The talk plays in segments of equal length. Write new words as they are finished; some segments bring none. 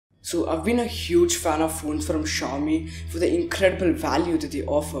So I've been a huge fan of phones from Xiaomi for the incredible value that they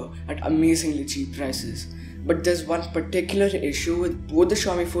offer at amazingly cheap prices. But there's one particular issue with both the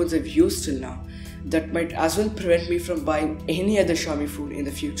Xiaomi phones I've used till now that might as well prevent me from buying any other Xiaomi phone in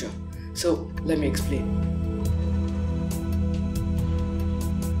the future. So let me explain.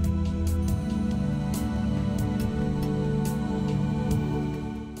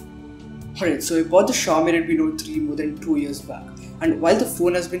 Alright, so I bought the Xiaomi Redmi Note 3 more than 2 years back, and while the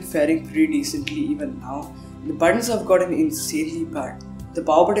phone has been faring pretty decently even now, the buttons have gotten insanely bad. The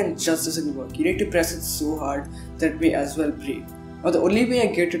power button just doesn't work. You need to press it so hard that it may as well break. Now the only way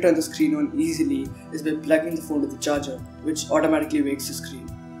I get to turn the screen on easily is by plugging the phone to the charger, which automatically wakes the screen.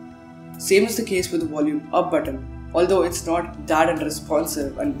 Same is the case with the volume up button, although it's not that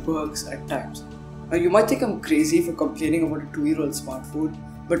unresponsive and works at times. Now you might think I'm crazy for complaining about a 2-year-old smartphone,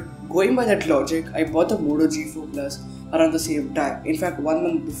 but going by that logic, I bought the Moto G4 Plus around the same time, in fact 1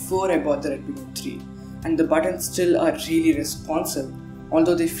 month before I bought the Redmi Note 3, and the buttons still are really responsive,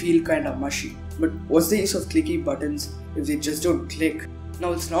 although they feel kinda mushy. But what's the use of clicky buttons if they just don't click?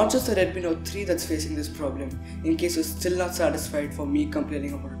 Now it's not just the Redmi Note 3 that's facing this problem, in case you're still not satisfied for me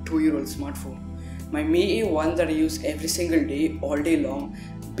complaining about a 2-year-old smartphone. My Mi A2 that I use every single day, all day long,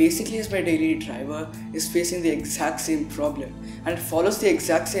 basically as my daily driver, is facing the exact same problem, and it follows the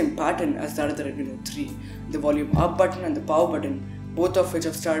exact same pattern as that of the Redmi Note 3. The volume up button and the power button, both of which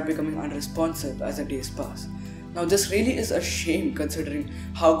have started becoming unresponsive as the days pass. Now this really is a shame considering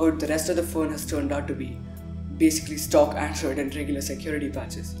how good the rest of the phone has turned out to be. Basically stock Android and regular security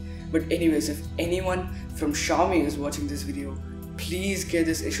patches. But anyways, if anyone from Xiaomi is watching this video, please get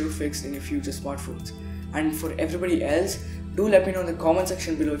this issue fixed in your future smartphones. And for everybody else, do let me know in the comment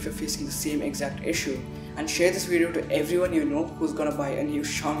section below if you're facing the same exact issue, and share this video to everyone you know who's gonna buy a new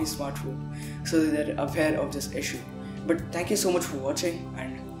Xiaomi smartphone so that they're aware of this issue. But thank you so much for watching,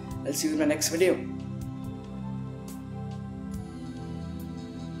 and I'll see you in my next video.